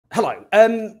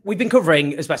Hello. We've been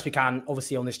covering as best we can,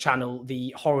 obviously, on this channel,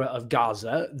 the horror of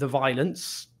Gaza, the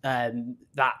violence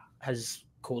that has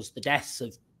caused the deaths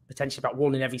of potentially about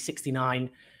 1 in every 69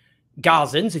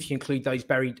 Gazans, if you include those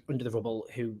buried under the rubble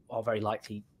who are very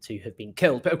likely to have been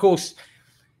killed. But of course,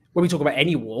 when we talk about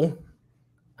any war,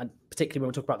 and particularly when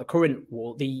we talk about the current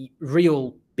war, the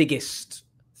real biggest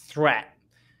threat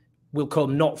will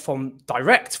come not from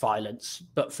direct violence,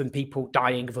 but from people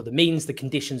dying of other means, the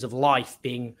conditions of life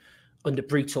being under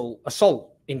brutal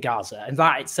assault in Gaza. And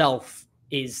that itself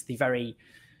is at the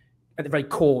very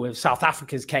core of South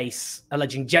Africa's case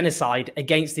alleging genocide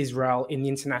against Israel in the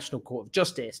International Court of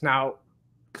Justice. Now,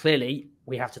 clearly,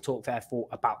 we have to talk, therefore,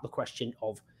 about the question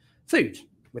of food,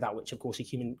 without which, of course, a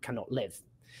human cannot live,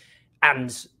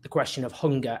 and the question of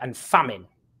hunger and famine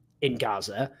in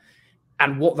Gaza,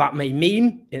 and what that may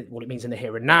mean, what it means in the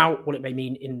here and now, what it may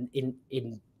mean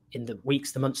in the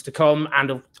weeks, the months to come, and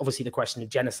obviously the question of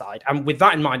genocide. And with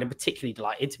that in mind, I'm particularly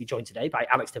delighted to be joined today by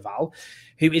Alex de Waal,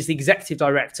 who is the executive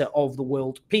director of the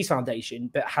World Peace Foundation,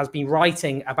 but has been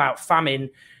writing about famine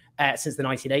since the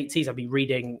 1980s. I've been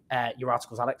reading your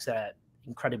articles, Alex,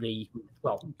 incredibly,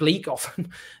 well, bleak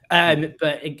often,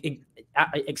 but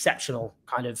exceptional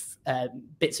kind of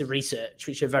bits of research,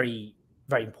 which are very,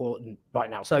 very important right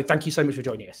now. So thank you so much for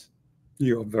joining us.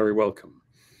 You're very welcome.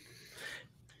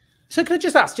 So can I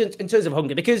just ask, in terms of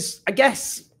hunger, because I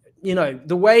guess, you know,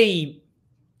 the way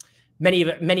many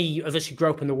of us who grew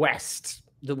up in the West,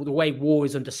 the way war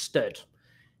is understood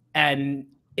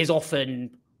is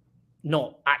often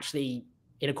not actually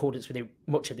in accordance with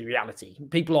much of the reality.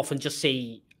 People often just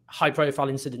see high-profile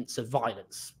incidents of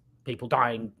violence, people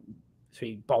dying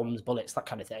through bombs, bullets, that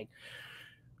kind of thing.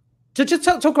 To just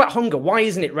talk about hunger, why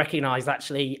isn't it recognized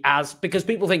actually as, because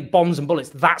people think bombs and bullets,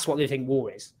 that's what they think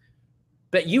war is.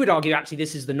 But you would argue actually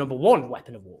this is the #1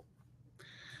 weapon of war.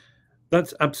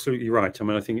 That's absolutely right. I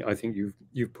mean, I think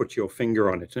you've put your finger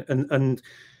on it. And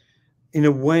in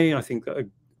a way, I think that a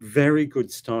very good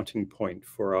starting point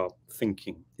for our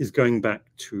thinking is going back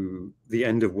to the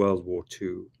end of World War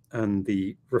II and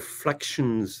the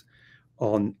reflections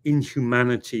on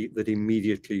inhumanity that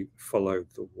immediately followed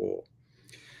the war.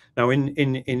 Now,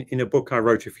 in a book I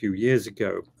wrote a few years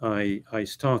ago, I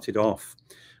started off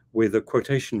with a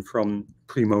quotation from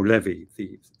Primo Levi,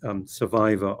 the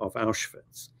survivor of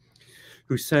Auschwitz,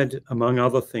 who said, among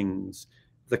other things,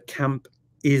 "The camp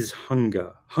is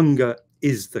hunger. Hunger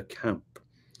is the camp."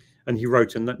 And he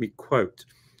wrote, and let me quote,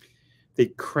 "They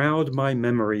crowd my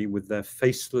memory with their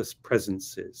faceless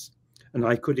presences, and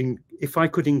if I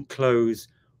could enclose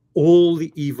all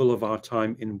the evil of our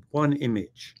time in one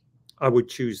image, I would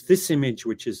choose this image,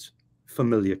 which is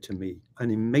familiar to me,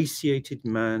 an emaciated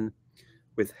man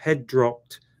with head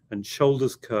dropped and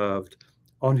shoulders curved,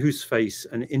 on whose face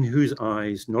and in whose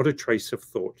eyes not a trace of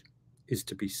thought is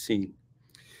to be seen."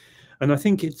 And I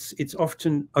think it's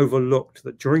often overlooked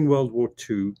that during World War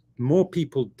II, more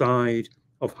people died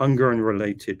of hunger and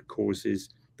related causes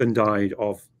than died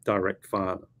of direct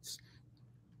violence.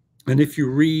 And if you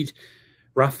read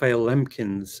Raphael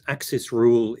Lemkin's Axis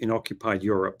Rule in Occupied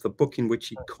Europe, the book in which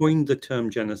he coined the term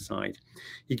genocide,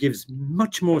 he gives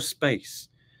much more space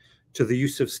to the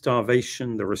use of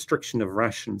starvation, the restriction of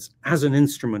rations as an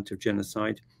instrument of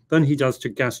genocide than he does to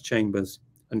gas chambers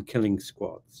and killing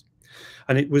squads.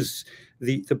 And it was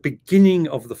the beginning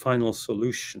of the final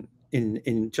solution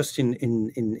in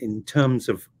terms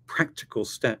of practical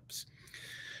steps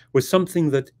was something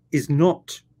that is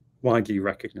not widely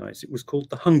recognized. It was called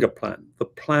the Hunger Plan, the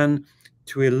plan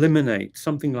to eliminate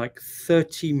something like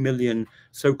 30 million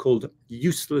so-called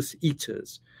useless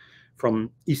eaters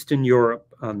from Eastern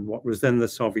Europe and what was then the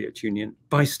Soviet Union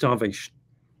by starvation.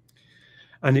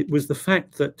 And it was the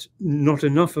fact that not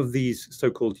enough of these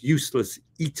so-called useless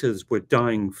eaters were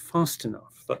dying fast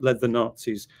enough that led the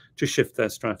Nazis to shift their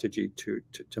strategy to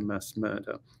mass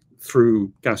murder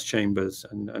through gas chambers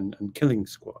and killing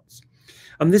squads.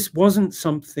 And this wasn't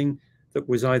something that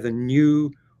was either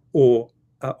new or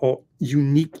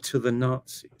unique to the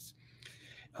Nazis.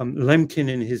 Lemkin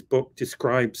in his book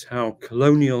describes how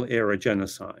colonial era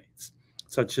genocides,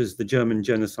 such as the German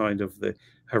genocide of the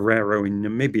Herero in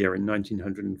Namibia in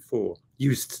 1904,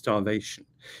 used starvation,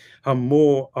 how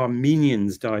more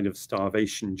Armenians died of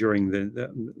starvation during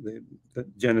the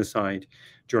genocide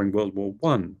during World War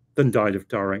I than died of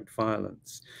direct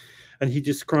violence. And he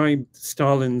described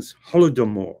Stalin's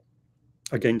Holodomor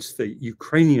against the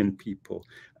Ukrainian people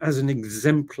as an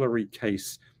exemplary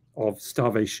case of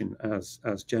starvation as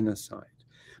genocide.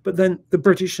 But then the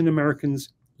British and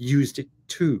Americans used it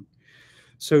too.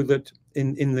 So that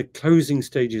in the closing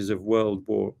stages of World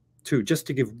War II, just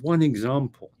to give one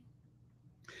example,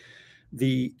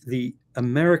 the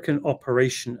American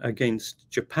operation against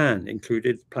Japan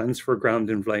included plans for a ground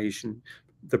invasion,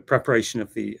 the preparation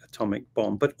of the atomic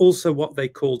bomb, but also what they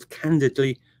called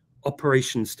candidly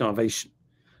Operation Starvation,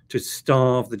 to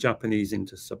starve the Japanese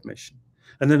into submission.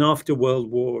 And then after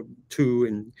World War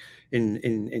II,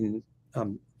 in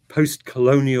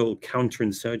post-colonial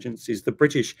counterinsurgencies, the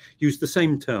British used the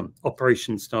same term,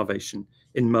 Operation Starvation,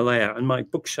 in Malaya. And my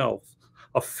bookshelf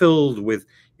are filled with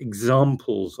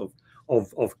examples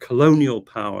of colonial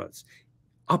powers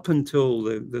up until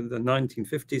the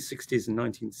 1950s, 60s, and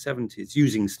 1970s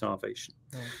using starvation.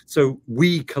 Mm. So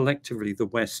we collectively, the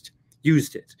West,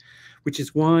 used it, which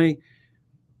is why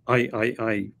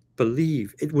I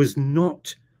believe it was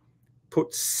not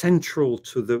put central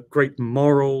to the great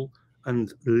moral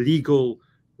and legal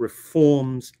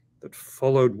reforms that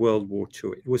followed World War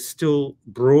II. It was still,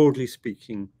 broadly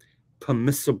speaking,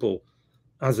 permissible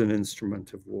as an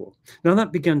instrument of war. Now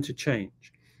that began to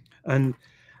change, and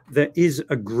there is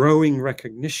a growing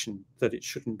recognition that it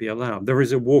shouldn't be allowed. There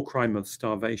is a war crime of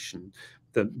starvation,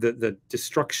 the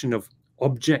destruction of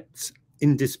objects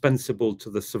indispensable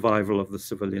to the survival of the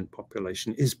civilian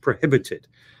population is prohibited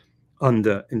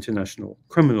under international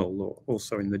criminal law,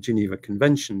 also in the Geneva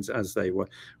Conventions as they were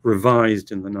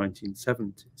revised in the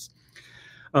 1970s.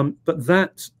 But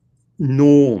that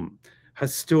norm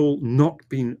has still not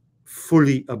been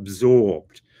fully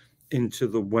absorbed into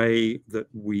the way that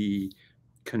we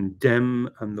condemn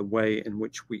and the way in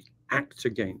which we act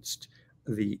against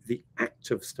the act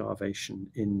of starvation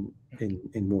in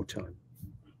wartime.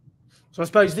 So I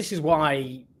suppose this is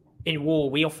why in war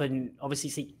we often obviously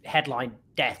see headline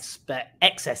deaths, but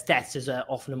excess deaths is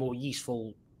often a more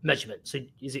useful measurement. So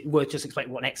is it worth just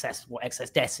explaining what excess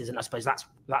deaths is? And I suppose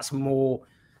that's a more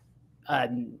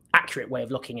accurate way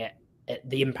of looking at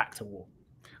the impact of war.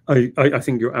 I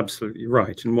think you're absolutely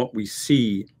right. And what we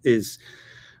see is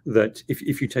that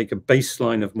if you take a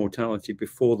baseline of mortality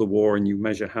before the war and you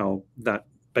measure how that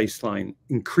baseline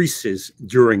increases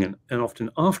during and often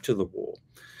after the war,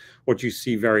 what you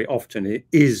see very often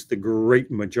is the great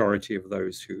majority of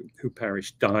those who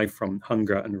perish die from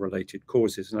hunger and related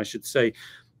causes. And I should say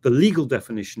the legal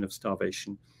definition of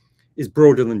starvation is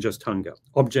broader than just hunger.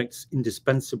 Objects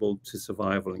indispensable to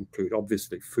survival include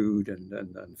obviously food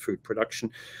and food production,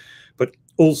 but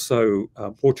also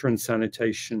water and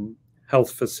sanitation,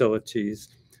 health facilities,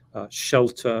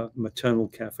 shelter, maternal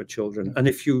care for children. And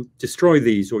if you destroy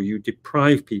these or you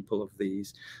deprive people of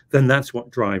these, then that's what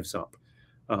drives up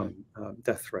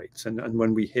death rates. And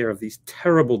when we hear of these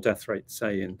terrible death rates,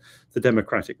 say in the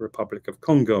Democratic Republic of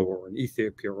Congo or in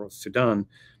Ethiopia or Sudan,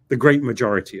 the great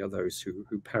majority are those who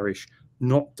perish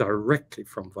not directly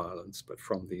from violence, but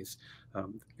from these,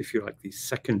 if you like, these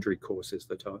secondary causes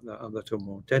that are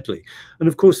more deadly. And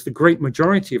of course, the great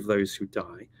majority of those who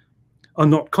die are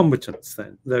not combatants.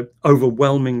 Then they're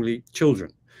overwhelmingly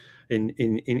children. In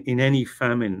any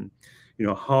famine, you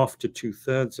know, half to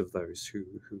 2/3 of those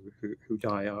who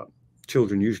die are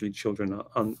children. Usually, children are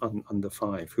under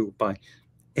 5, who, by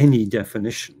any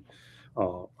definition,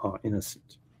 are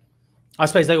innocent. I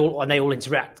suppose they all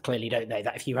interact clearly, don't they?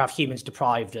 That if you have humans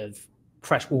deprived of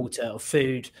fresh water, of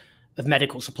food, of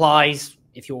medical supplies,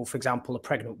 if you're, for example, a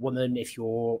pregnant woman, if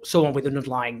you're someone with an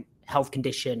underlying health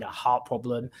condition, a heart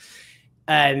problem,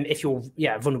 if you're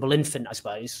a vulnerable infant, I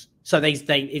suppose. So that's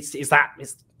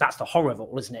the horror of it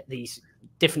all, isn't it? These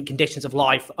different conditions of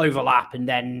life overlap, and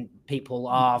then people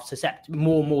are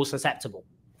more and more susceptible.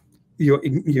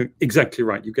 You're exactly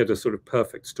right. You get a sort of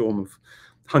perfect storm of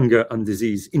hunger and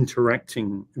disease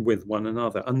interacting with one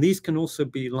another. And these can also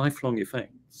be lifelong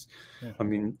effects. Yeah. I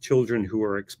mean, children who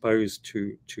are exposed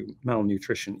to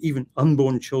malnutrition, even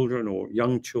unborn children or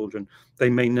young children, they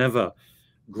may never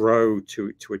grow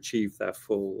to achieve their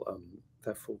full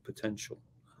potential.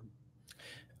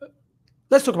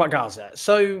 Let's talk about Gaza.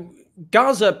 So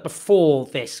Gaza, before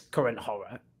this current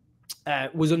horror,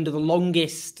 was under the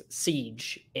longest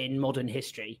siege in modern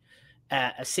history,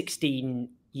 a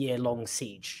 16-year-long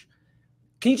siege.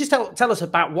 Can you just tell us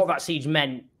about what that siege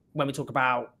meant when we talk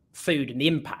about food and the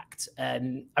impact?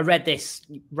 I read a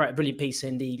brilliant piece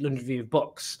in the London Review of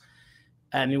Books,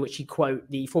 in which you quote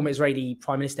the former Israeli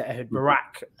Prime Minister Ehud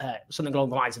Barak, something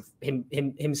along the lines of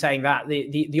him saying that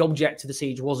the object of the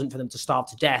siege wasn't for them to starve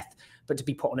to death, but to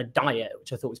be put on a diet,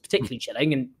 which I thought was particularly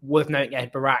chilling. And worth noting,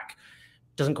 Ehud Barak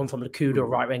doesn't come from the Likud or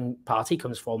right-wing party,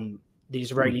 comes from the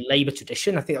Israeli Labour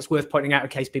tradition. I think that's worth pointing out in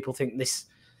case people think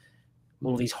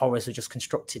all these horrors are just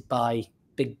constructed by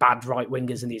big bad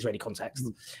right-wingers in the Israeli context.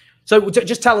 So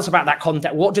just tell us about that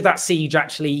context. What did that siege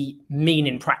actually mean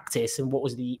in practice, and what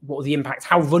was the impact?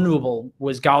 How vulnerable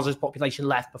was Gaza's population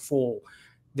left before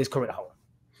this current horror?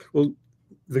 Well,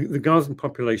 the Gazan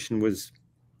population was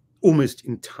almost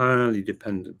entirely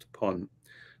dependent upon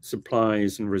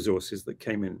supplies and resources that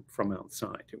came in from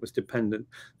outside. It was dependent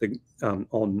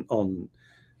on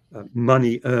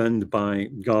money earned by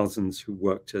Gazans who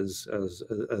worked as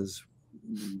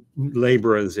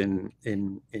laborers in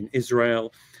Israel.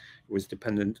 It was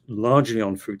dependent largely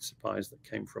on food supplies that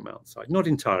came from outside. Not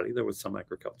entirely, there was some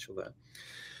agriculture there.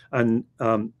 And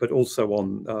but also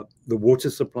on the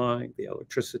water supply, the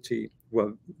electricity,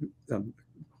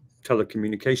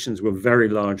 telecommunications were very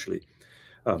largely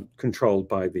controlled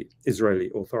by the Israeli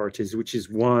authorities, which is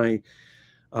why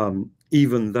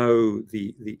even though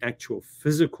the actual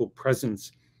physical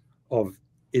presence of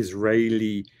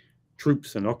Israeli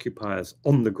troops and occupiers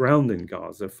on the ground in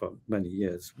Gaza for many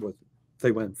years,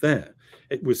 they weren't there,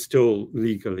 it was still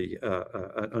legally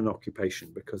an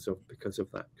occupation because of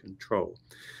that control.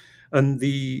 And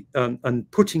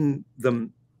putting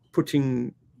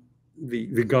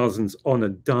the Gazans on a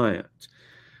diet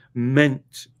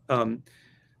meant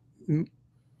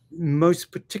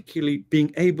most particularly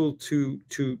being able to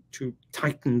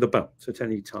tighten the belt at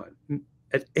any time.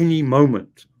 At any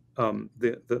moment,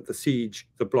 the siege,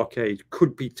 the blockade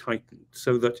could be tightened,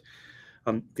 so that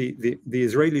the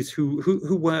Israelis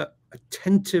who were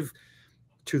attentive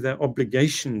to their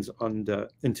obligations under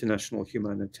international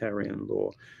humanitarian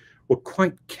law were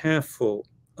quite careful,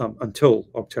 until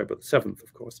October the 7th,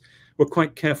 of course, were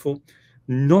quite careful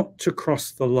not to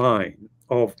cross the line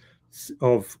of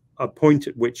a point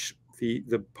at which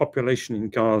the population in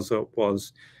Gaza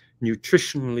was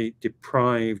nutritionally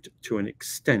deprived to an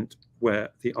extent where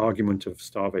the argument of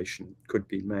starvation could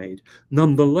be made.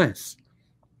 Nonetheless,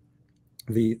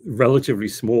 the relatively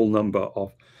small number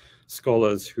of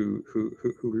scholars who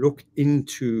look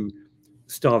into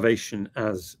starvation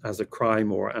as a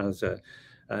crime or as an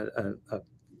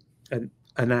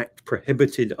act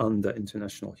prohibited under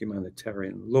international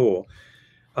humanitarian law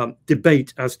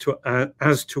debate as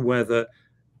to whether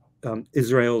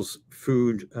Israel's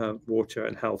food, water,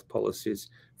 and health policies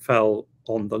fell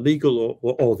on the legal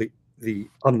or the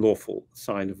unlawful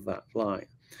side of that line.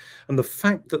 And the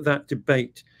fact that that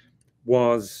debate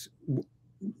was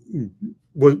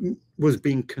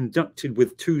being conducted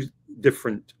with two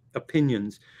different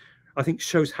opinions, I think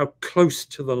shows how close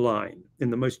to the line, in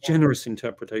the most generous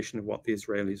interpretation of what the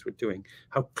Israelis were doing,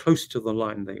 how close to the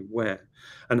line they were,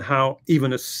 and how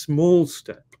even a small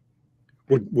step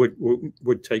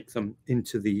would take them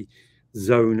into the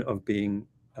zone of being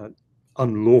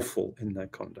unlawful in their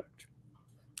conduct.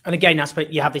 And again, I suppose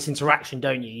you have this interaction,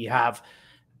 don't you? You have,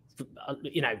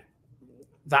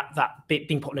 that bit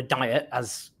being put on a diet,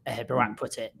 as Barak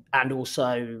put it, and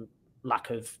also lack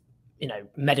of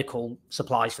medical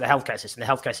supplies for the healthcare system. The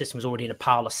healthcare system was already in a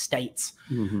parlous state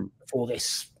for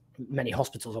this. Many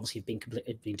hospitals obviously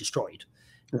have been destroyed.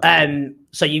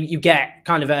 So you get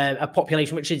kind of a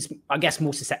population which is, I guess,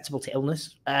 more susceptible to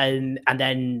illness, and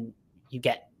then you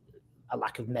get a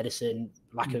lack of medicine,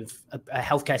 lack of a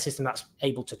healthcare system that's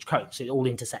able to cope. So it all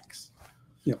intersects.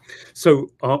 Yeah. So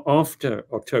after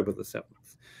October the 7th,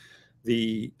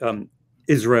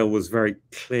 Israel was very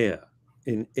clear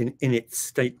in its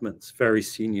statements. Very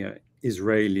senior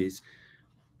Israelis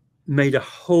made a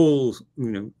whole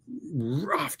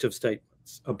raft of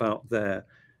statements about their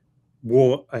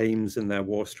war aims and their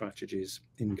war strategies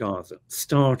in Gaza,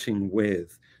 starting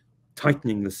with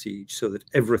tightening the siege so that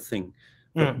everything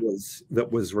that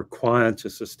was required to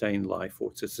sustain life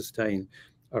or to sustain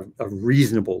a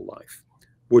reasonable life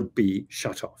would be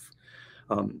shut off,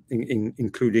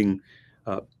 including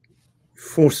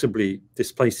forcibly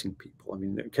displacing people. I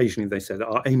mean, occasionally they said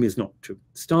our aim is not to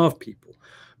starve people,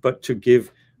 but to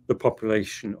give the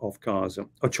population of Gaza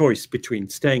a choice between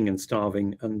staying and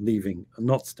starving and leaving and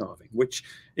not starving, which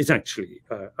is actually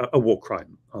a war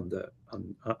crime under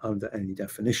any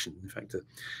definition. In fact,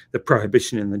 the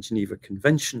prohibition in the Geneva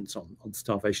Conventions on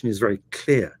starvation is very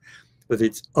clear, that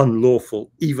it's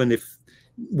unlawful, even if,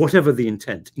 whatever the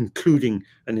intent, including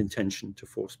an intention to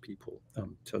force people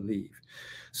to leave.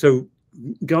 So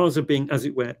Gaza, being, as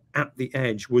it were, at the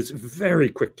edge, was very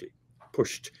quickly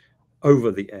pushed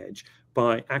over the edge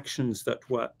by actions that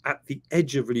were at the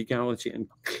edge of legality and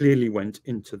clearly went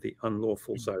into the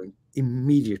unlawful zone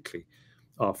immediately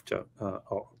after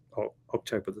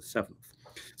October the 7th.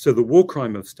 So the war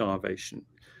crime of starvation,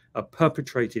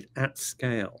 perpetrated at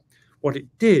scale, what it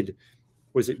did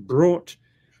was it brought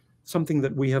something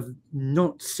that we have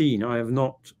not seen, I have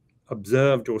not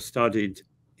observed or studied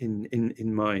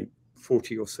in my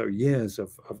 40 or so years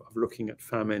of looking at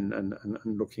famine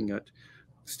and looking at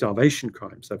starvation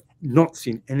crimes. I've not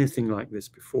seen anything like this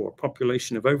before. A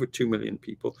population of over 2 million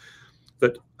people,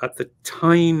 that at the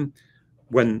time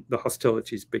when the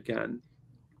hostilities began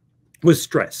was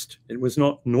stressed. It was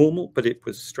not normal, but it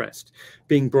was stressed,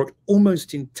 being brought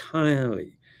almost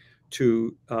entirely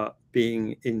to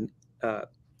being in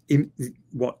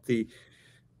what the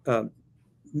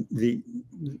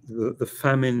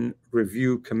Famine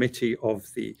Review Committee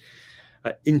of the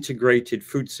Integrated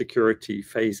Food Security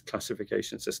Phase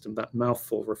Classification System. That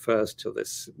mouthful refers to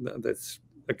this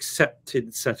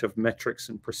accepted set of metrics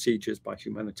and procedures by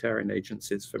humanitarian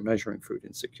agencies for measuring food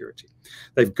insecurity.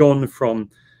 They've gone from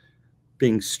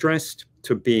being stressed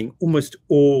to being almost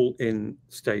all in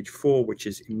stage 4, which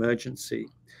is emergency,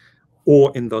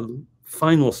 or in the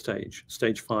final stage,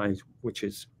 stage 5, which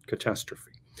is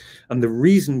catastrophe. And the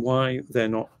reason why they're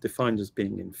not defined as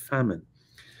being in famine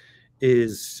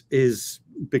is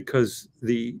because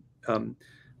the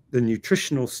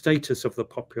nutritional status of the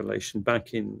population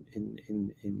back in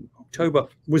October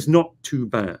was not too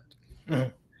bad.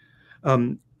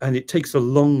 Mm-hmm. And it takes a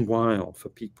long while for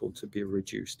people to be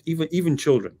reduced, even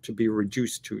children, to be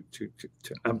reduced to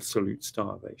absolute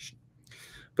starvation.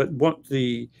 But what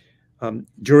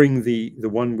during the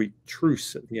 1-week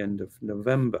truce at the end of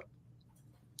November,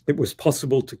 it was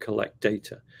possible to collect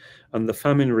data. And the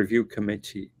Famine Review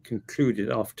Committee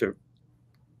concluded, after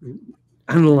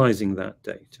analyzing that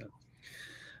data,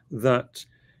 that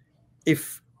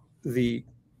if the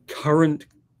current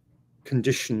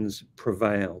conditions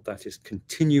prevail, that is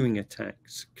continuing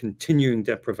attacks, continuing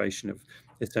deprivation of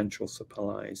essential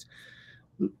supplies,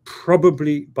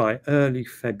 probably by early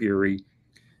February,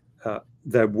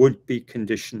 there would be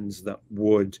conditions that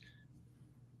would,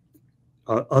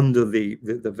 under the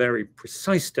very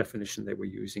precise definition they were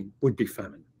using, would be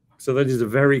famine. So that is a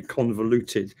very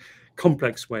convoluted,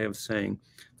 complex way of saying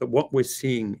that what we're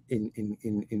seeing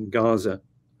in Gaza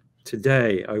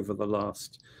today over the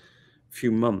last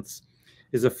few months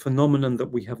is a phenomenon that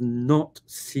we have not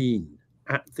seen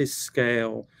at this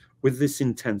scale, with this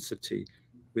intensity,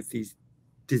 with these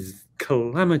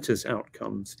calamitous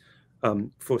outcomes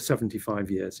for 75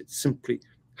 years. It simply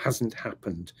hasn't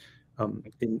happened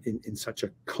in such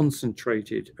a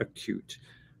concentrated, acute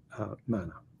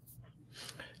manner.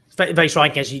 It's very, very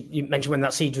striking, as you mentioned, when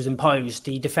that siege was imposed,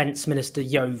 the Defence Minister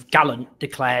Yoav Gallant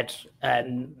declared,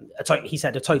 he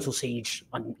said, a total siege,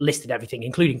 and listed everything,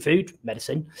 including food,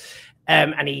 medicine,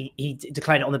 and he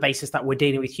declared it on the basis that we're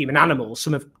dealing with human animals.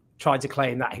 Some have tried to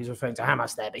claim that he was referring to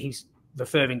Hamas there, but he's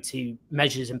referring to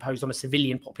measures imposed on a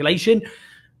civilian population.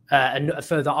 And a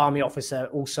further army officer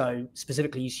also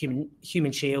specifically used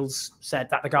human shields, said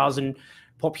that the Gazan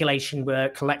population were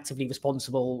collectively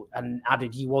responsible, and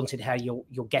added, "You wanted hell,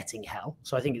 you're getting hell."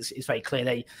 So I think it's very clear.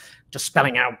 They just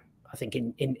spelling out, I think,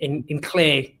 in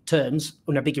clear terms,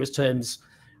 unambiguous terms,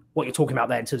 what you're talking about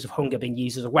there in terms of hunger being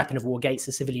used as a weapon of war against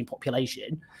the civilian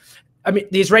population. I mean,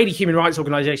 the Israeli human rights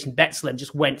organization B'Tselem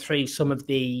just went through some of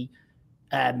the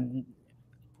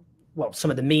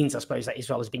means, I suppose, that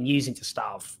Israel has been using to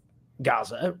starve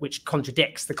Gaza, which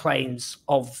contradicts the claims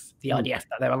of the IDF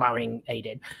that they're allowing aid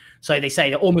in. So they say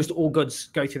that almost all goods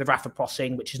go through the Rafah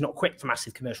crossing, which is not equipped for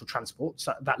massive commercial transport.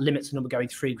 So that limits the number going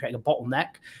through, creating a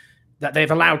bottleneck. That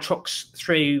they've allowed trucks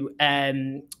through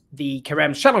the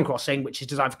Kerem Shalom crossing, which is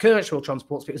designed for commercial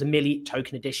transports, but it was a merely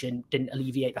token addition, didn't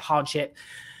alleviate the hardship.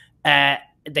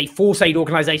 They force aid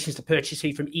organizations to purchase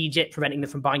food from Egypt, preventing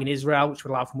them from buying in Israel, which would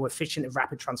allow for more efficient and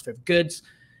rapid transfer of goods.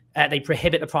 They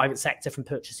prohibit the private sector from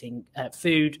purchasing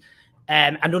food.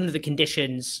 And under the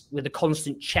conditions, with the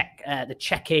constant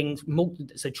checking,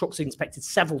 so trucks are inspected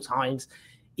several times,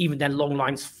 even then long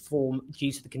lines form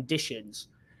due to the conditions.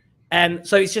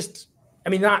 So it's just, I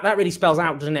mean, that really spells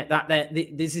out, doesn't it, that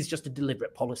this is just a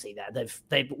deliberate policy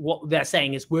there. What they're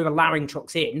saying is we're allowing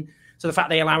trucks in. So the fact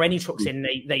they allow any trucks in,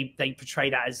 they portray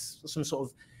that as some sort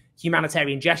of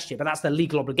humanitarian gesture, but that's their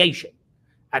legal obligation.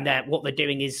 And what they're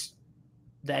doing is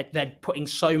they're putting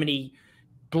so many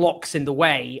blocks in the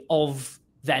way of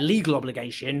their legal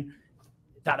obligation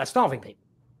that they're starving people.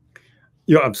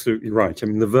 You're absolutely right. I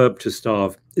mean, the verb to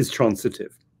starve is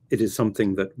transitive. It is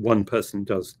something that one person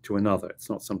does to another. It's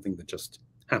not something that just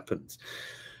happens.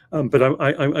 But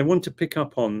I want to pick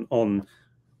up on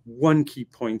one key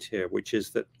point here, which is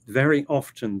that very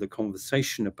often the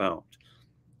conversation about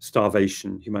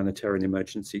starvation, humanitarian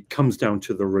emergency, comes down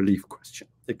to the relief question.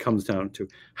 It comes down to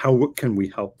how can we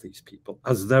help these people,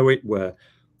 as though it were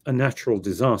a natural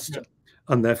disaster,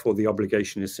 and therefore the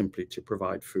obligation is simply to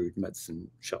provide food, medicine,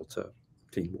 shelter,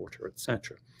 clean water,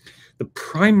 etc. The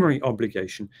primary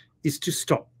obligation is to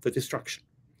stop the destruction.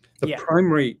 The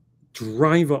primary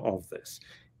driver of this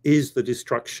is the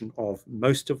destruction of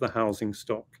most of the housing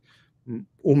stock,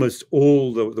 almost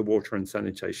all the water and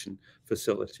sanitation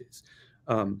facilities,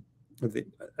 the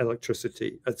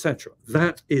electricity, etc.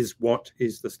 That is what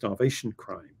is the starvation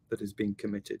crime that is being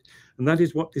committed. And that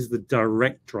is what is the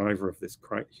direct driver of this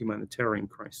humanitarian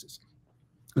crisis.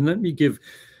 And let me give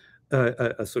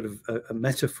a sort of a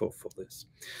metaphor for this.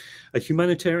 A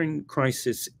humanitarian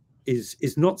crisis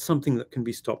is not something that can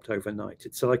be stopped overnight.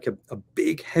 It's like a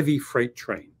big, heavy freight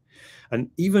train. And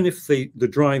even if the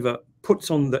driver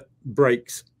puts on the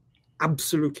brakes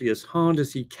absolutely as hard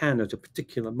as he can at a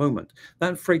particular moment,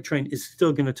 that freight train is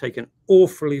still going to take an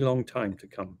awfully long time to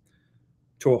come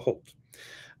to a halt.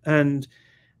 And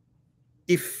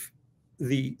if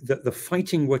the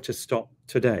fighting were to stop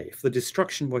today, if the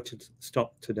destruction were to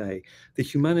stop today, the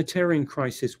humanitarian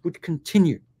crisis would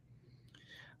continue.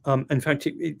 In fact,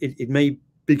 it may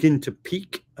begin to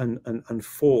peak and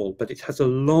fall, but it has a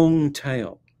long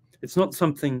tail. It's not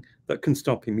something that can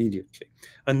stop immediately.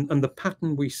 And the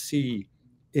pattern we see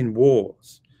in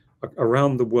wars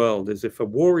around the world is if a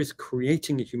war is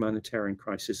creating a humanitarian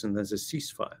crisis and there's a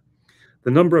ceasefire,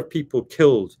 the number of people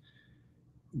killed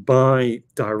by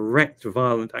direct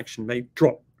violent action may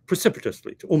drop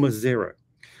precipitously to almost zero.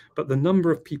 But the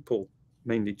number of people,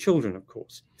 mainly children, of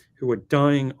course, who are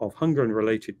dying of hunger and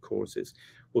related causes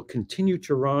will continue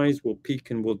to rise, will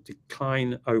peak, and will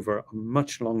decline over a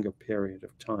much longer period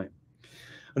of time.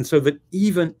 And so that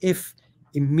even if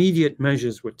immediate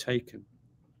measures were taken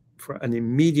for an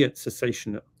immediate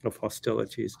cessation of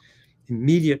hostilities,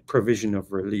 immediate provision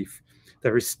of relief,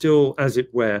 there is still, as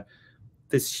it were,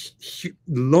 this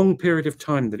long period of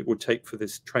time that it would take for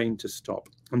this train to stop.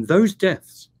 And those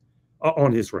deaths are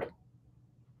on Israel.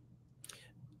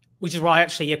 Which is why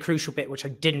actually a crucial bit, which I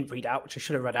didn't read out, which I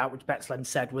should have read out, which Betzlem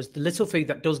said, was the little food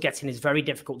that does get in is very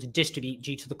difficult to distribute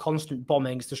due to the constant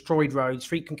bombings, destroyed roads,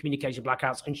 frequent communication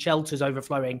blackouts, and shelters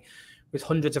overflowing with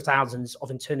hundreds of thousands of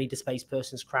internally displaced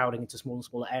persons crowding into smaller and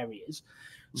smaller areas.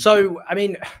 So, I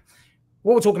mean,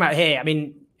 what we're talking about here, I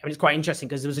mean, it's quite interesting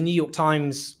because there was a New York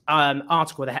Times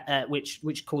article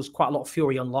which caused quite a lot of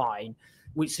fury online,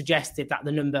 which suggested that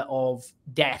the number of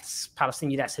deaths,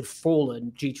 Palestinian deaths, had fallen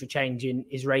due to a change in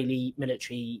Israeli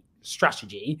military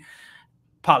strategy.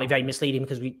 Partly very misleading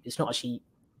because it's not actually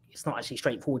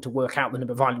straightforward to work out the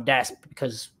number of violent deaths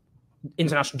because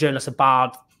international journalists are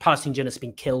barred, Palestinian journalists have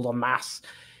been killed en masse.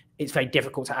 It's very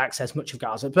difficult to access much of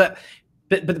Gaza. But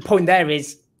the point there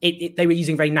is they were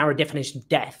using a very narrow definition of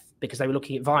death because they were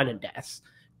looking at violent deaths.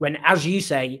 When, as you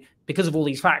say, because of all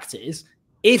these factors,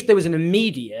 if there was an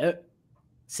immediate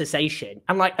cessation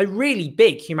and like a really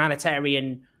big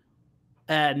humanitarian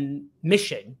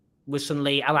mission was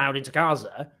suddenly allowed into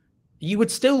Gaza, you would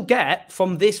still get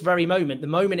from this very moment, the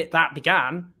moment that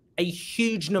began, a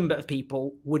huge number of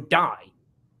people would die.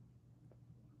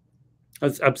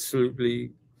 That's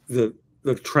absolutely the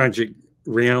tragic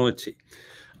reality.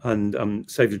 And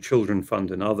Save the Children Fund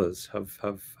and others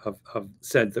have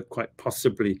said that quite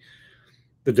possibly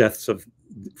the deaths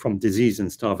from disease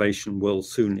and starvation will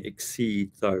soon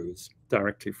exceed those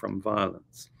directly from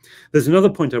violence. There's another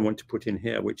point I want to put in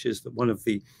here, which is that one of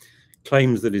the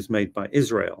claims that is made by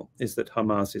Israel is that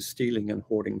Hamas is stealing and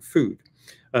hoarding food.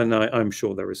 And I'm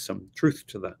sure there is some truth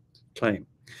to that claim.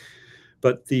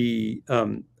 But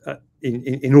in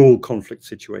all conflict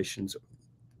situations,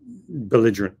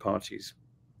 belligerent parties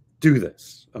do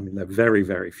this. I mean, there are very,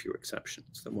 very few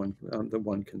exceptions that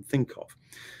one can think of.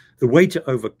 The way to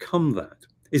overcome that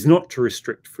is not to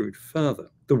restrict food further.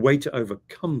 The way to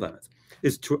overcome that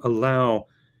is to allow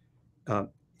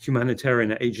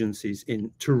humanitarian agencies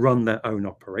to run their own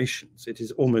operations. It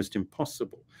is almost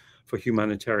impossible for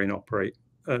humanitarian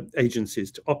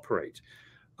agencies to operate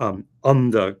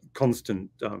under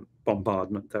constant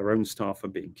bombardment. Their own staff are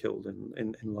being killed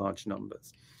in large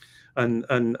numbers. And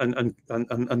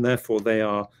therefore they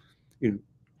are,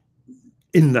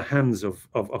 in the hands of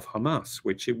Hamas,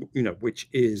 which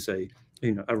is a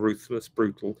ruthless,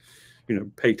 brutal,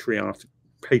 patriarchal,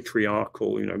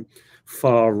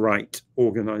 far right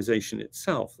organization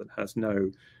itself that has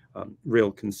no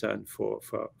real concern for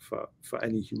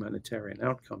any humanitarian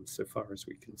outcomes, so far as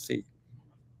we can see.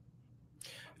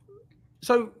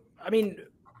 So, I mean,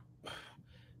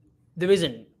 there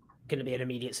isn't going to be an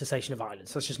immediate cessation of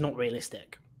violence. That's just not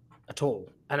realistic at all.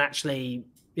 And actually,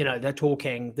 they're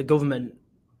talking, the government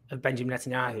of Benjamin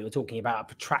Netanyahu are talking about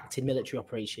protracted military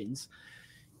operations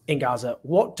in Gaza.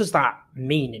 What does that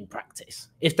mean in practice?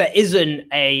 If there isn't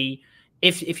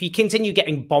if you continue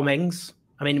getting bombings,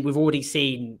 I mean, we've already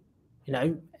seen,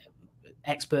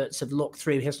 experts have looked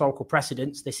through historical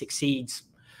precedents. This exceeds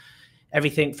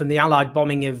everything from the Allied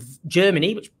bombing of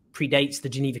Germany, which predates the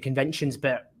Geneva Conventions,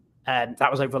 but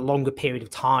that was over a longer period of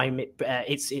time.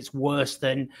 It's worse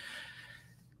than,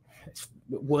 it's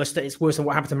it's worse than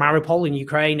what happened to Mariupol in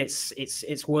Ukraine.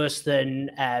 It's worse than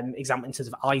example in terms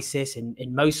of ISIS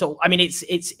in Mosul. I mean,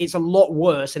 it's a lot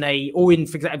worse for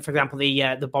example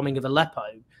the bombing of Aleppo,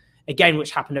 again,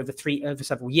 which happened over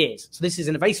several years. So this is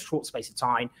in a very short space of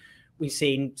time. We've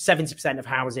seen 70% of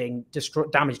housing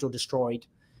damaged or destroyed.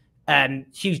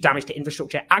 Huge damage to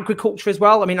infrastructure, agriculture as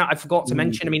well. I mean, I forgot to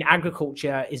mention. I mean,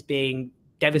 agriculture is being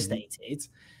devastated.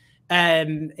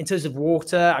 In terms of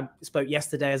water, I spoke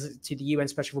yesterday to the UN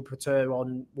Special Rapporteur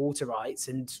on water rights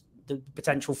and the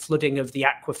potential flooding of the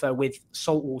aquifer with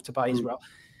salt water by Israel.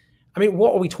 I mean,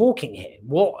 what are we talking here?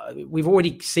 We've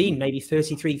already seen maybe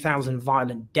 33,000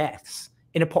 violent deaths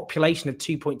in a population of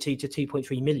 2.2 to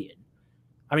 2.3 million.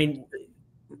 I mean,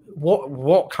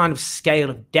 what kind of scale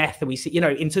of death are we seeing? You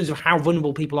know, in terms of how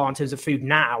vulnerable people are in terms of food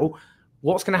now,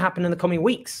 what's going to happen in the coming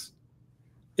weeks?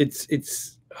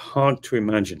 It's hard to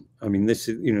imagine. I mean, this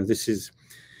is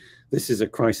a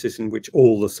crisis in which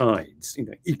all the sides,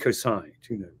 ecocide,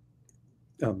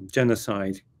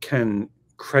 genocide, can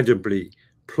credibly,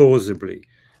 plausibly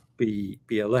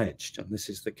be alleged, and this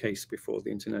is the case before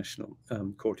the International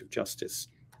Court of Justice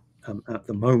at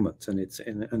the moment, and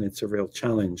it's a real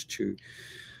challenge to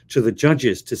the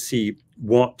judges to see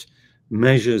what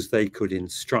measures they could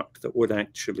instruct that would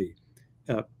actually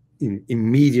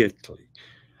immediately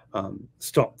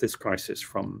stop this crisis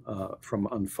from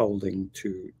unfolding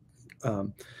to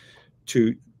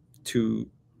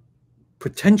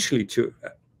potentially to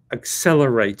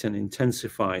accelerate and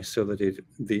intensify, so that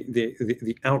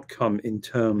the outcome in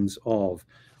terms of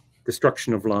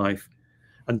destruction of life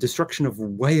and destruction of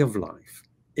way of life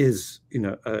is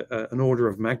an order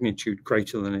of magnitude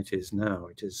greater than it is now.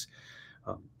 It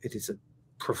is a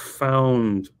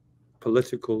profound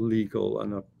political, legal,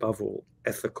 and above all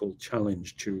ethical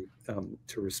challenge to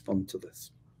respond to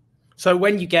this. So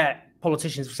when you get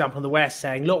politicians, for example, in the West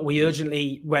saying, look, we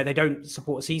urgently, where they don't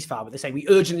support a ceasefire, but they say we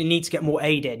urgently need to get more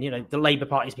aid in, the Labour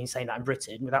Party's been saying that in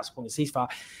Britain without supporting a ceasefire,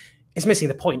 it's missing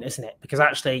the point, isn't it? Because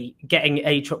actually getting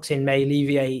aid trucks in may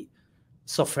alleviate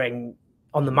suffering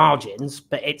on the margins,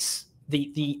 but it's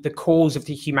the cause of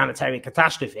the humanitarian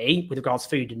catastrophe with regards to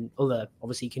food and other,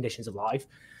 obviously, conditions of life,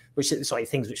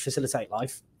 things which facilitate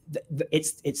life.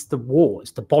 It's the war,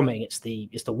 it's the bombing, it's the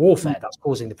warfare that's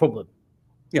causing the problem.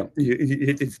 Yeah,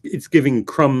 it's giving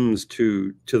crumbs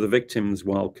to the victims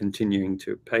while continuing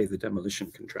to pay the demolition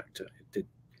contractor.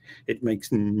 It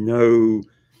makes no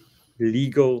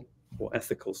legal or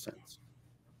ethical sense.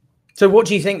 So what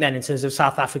do you think then in terms of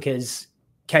South Africa's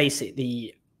case at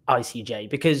the ICJ?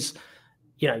 Because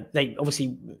they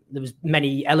obviously, there was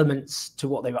many elements to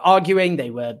what they were arguing. They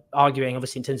were arguing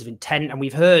obviously in terms of intent, and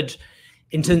we've heard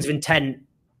in terms of intent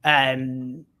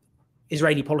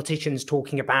Israeli politicians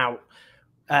talking about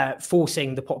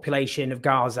forcing the population of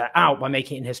Gaza out by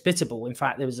making it inhospitable. In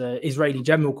fact, there was an Israeli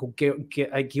general called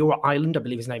Giora Island, I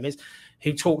believe his name is,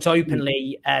 who talked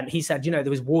openly. He said, there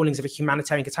was warnings of a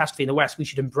humanitarian catastrophe in the West. We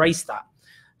should embrace that.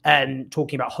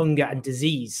 Talking about hunger and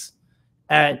disease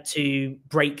to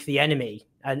break the enemy.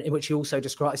 And in which he also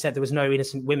said there was no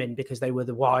innocent women because they were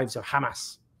the wives of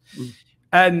Hamas.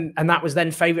 And that was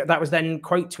then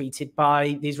quote tweeted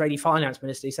by the Israeli finance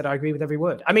minister. He said, I agree with every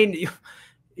word. I mean,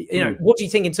 what do you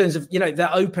think in terms of, they're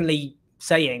openly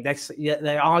saying,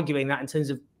 they're arguing that in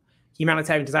terms of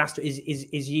humanitarian disaster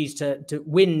is used to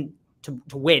win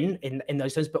in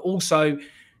those terms, but also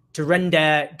to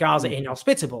render Gaza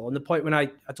inhospitable. And the point when I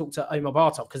talked to Omar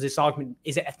Bartov, because this argument,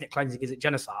 is it ethnic cleansing, is it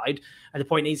genocide? And the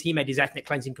point is he made his ethnic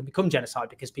cleansing can become genocide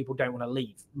because people don't want to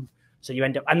leave. So you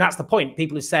end up, and that's the point.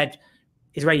 People have said,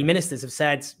 Israeli ministers have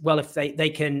said, well, if they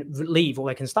can leave or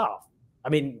they can starve. I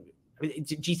mean,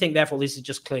 do you think therefore this is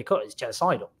just clear cut, it's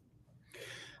genocidal?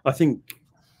 I think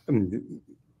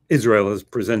Israel has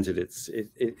presented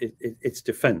its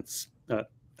defense at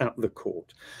the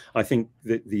court. I think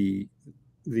that the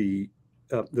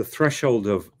threshold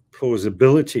of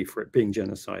plausibility for it being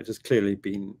genocide has clearly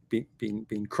been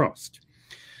crossed,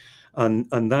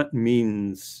 and that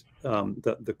means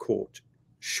that the court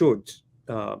should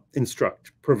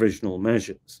instruct provisional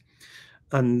measures,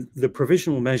 and the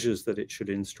provisional measures that it should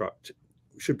instruct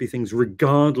should be things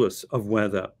regardless of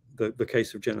whether the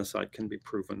case of genocide can be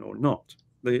proven or not.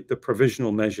 The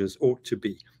provisional measures ought to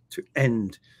be to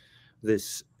end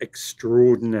this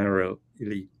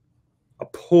extraordinarily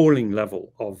appalling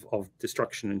level of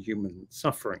destruction and human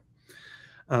suffering,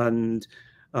 and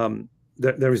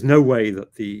there is no way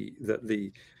that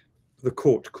the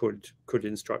court could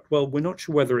instruct, well, we're not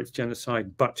sure whether it's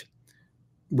genocide, but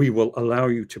we will allow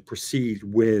you to proceed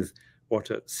with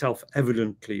what are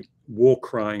self-evidently war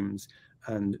crimes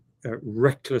and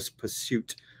reckless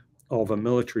pursuit of a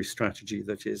military strategy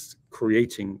that is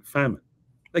creating famine.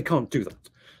 They can't do that.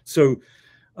 So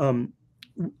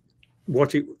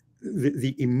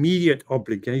the immediate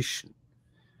obligation,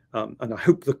 and I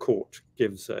hope the court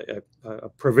gives a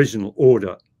provisional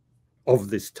order of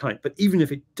this type, but even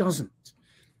if it doesn't,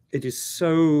 it is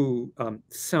so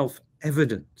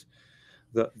self-evident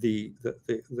that the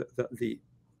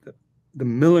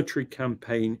military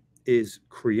campaign is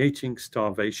creating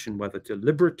starvation, whether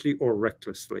deliberately or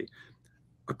recklessly,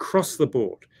 across the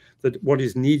board, that what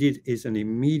is needed is an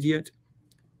immediate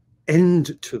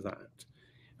end to that,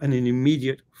 and an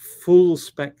immediate full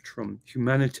spectrum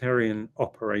humanitarian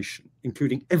operation,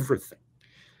 including everything.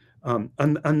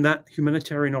 And that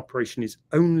humanitarian operation is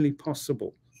only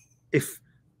possible if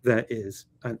there is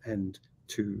an end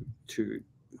to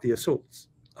the assaults.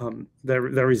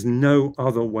 There is no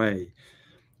other way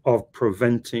of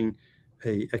preventing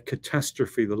a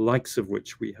catastrophe the likes of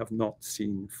which we have not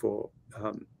seen for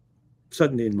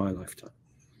certainly in my lifetime.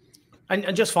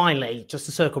 And just finally, just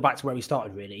to circle back to where we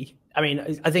started, really, I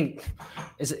mean, I think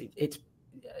it's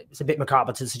a bit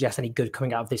macabre to suggest any good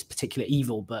coming out of this particular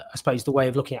evil, but I suppose the way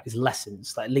of looking at it is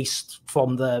lessons, that at least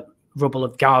from the rubble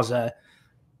of Gaza,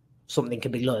 something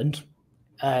can be learned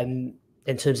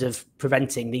in terms of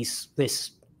preventing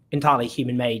this entirely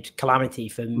human-made calamity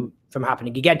from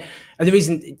happening again. And the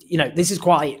reason, you know, this is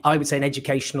quite, I would say, an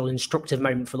educational, instructive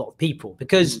moment for a lot of people,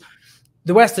 because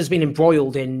the West has been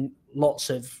embroiled in lots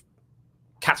of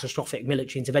catastrophic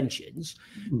military interventions,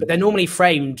 but they're normally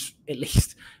framed, at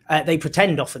least, they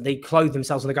pretend often, they clothe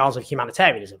themselves in the guise of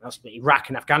humanitarianism. That's Iraq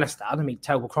and Afghanistan. I mean,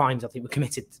 terrible crimes, I think, were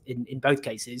committed in both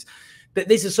cases. But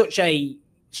this is such a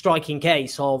striking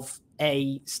case of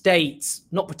a state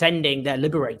not pretending they're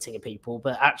liberating a people,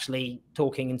 but actually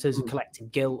talking in terms of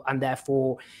collective guilt, and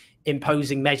therefore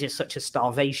imposing measures such as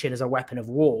starvation as a weapon of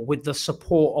war with the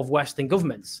support of Western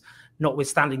governments,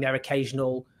 notwithstanding their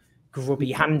occasional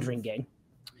grubby hand-wringing,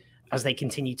 as they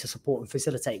continue to support and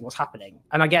facilitate what's happening.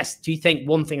 And I guess, do you think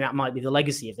one thing that might be the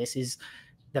legacy of this is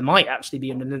there might actually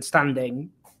be an understanding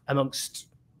amongst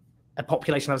a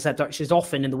population, as I said, which is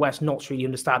often in the West not really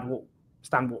understand what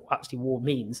actually war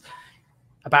means,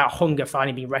 about hunger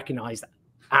finally being recognized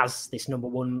as this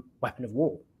 #1 weapon of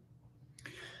war?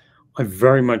 I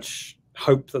very much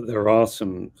hope that there are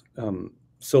some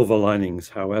silver linings,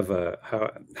 however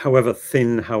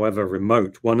thin, however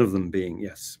remote, one of them being,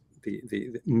 yes,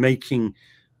 the making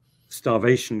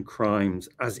starvation crimes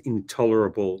as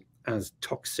intolerable, as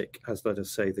toxic as, let us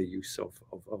say, the use of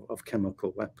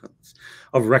chemical weapons,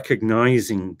 of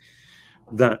recognizing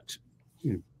that,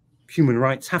 you know, human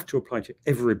rights have to apply to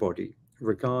everybody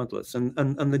regardless, and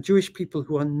the Jewish people,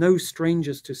 who are no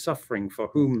strangers to suffering, for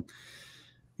whom,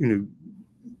 you know,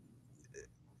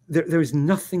 there is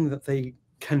nothing that they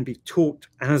can be taught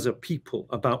as a people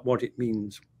about what it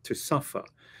means to suffer,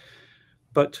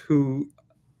 but who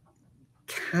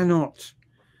cannot,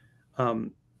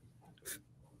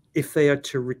 if they are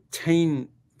to retain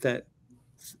their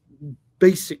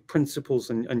basic principles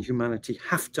and humanity,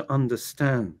 have to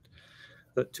understand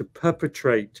that to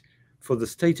perpetrate, for the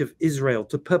state of Israel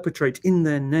to perpetrate in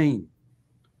their name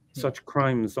such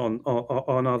crimes on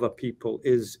other people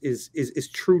is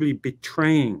truly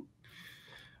betraying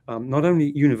not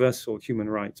only universal human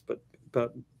rights, but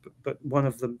one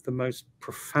of the most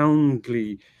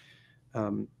profoundly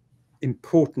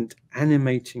important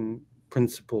animating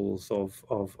principles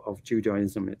of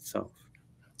Judaism itself.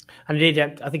 And indeed,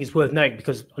 I think it's worth noting,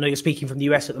 because I know you're speaking from the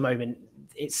US at the moment,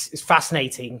 it's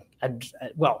fascinating and,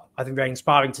 well, I think very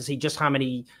inspiring to see just how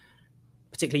many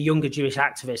particularly younger Jewish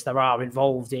activists there are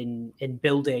involved in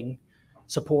building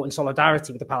support and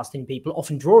solidarity with the Palestinian people,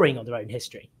 often drawing on their own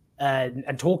history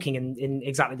and talking in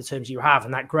exactly the terms you have,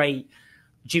 and that great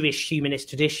Jewish humanist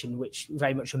tradition, which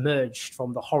very much emerged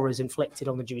from the horrors inflicted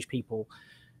on the Jewish people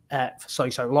for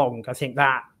so long. I think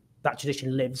that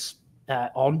tradition lives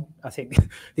on. I think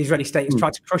the Israeli state has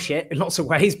tried to crush it in lots of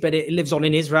ways, but it lives on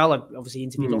in Israel. I've obviously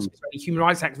interviewed lots of Israeli human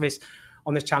rights activists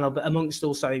on this channel, but amongst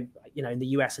also, you know, in the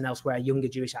US and elsewhere, younger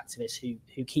Jewish activists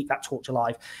who keep that torch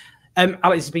alive.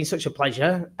 Alex, it's been such a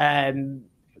pleasure.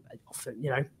 Often, you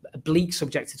know, a bleak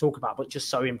subject to talk about, but just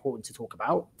so important to talk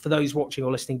about. For those watching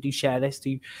or listening, do share this,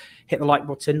 do hit the like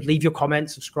button, leave your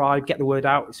comments, subscribe, get the word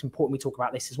out. It's important we talk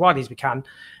about this as widely as we can.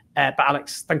 But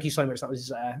Alex, thank you so much. That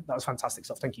was fantastic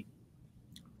stuff. Thank you.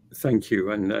 Thank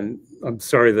you, and I'm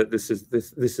sorry that this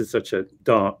is such a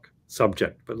dark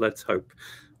subject, but let's hope,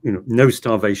 you know, no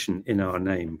starvation in our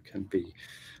name can be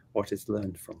what is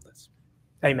learned from this.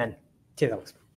 Amen. Cheers, Alex.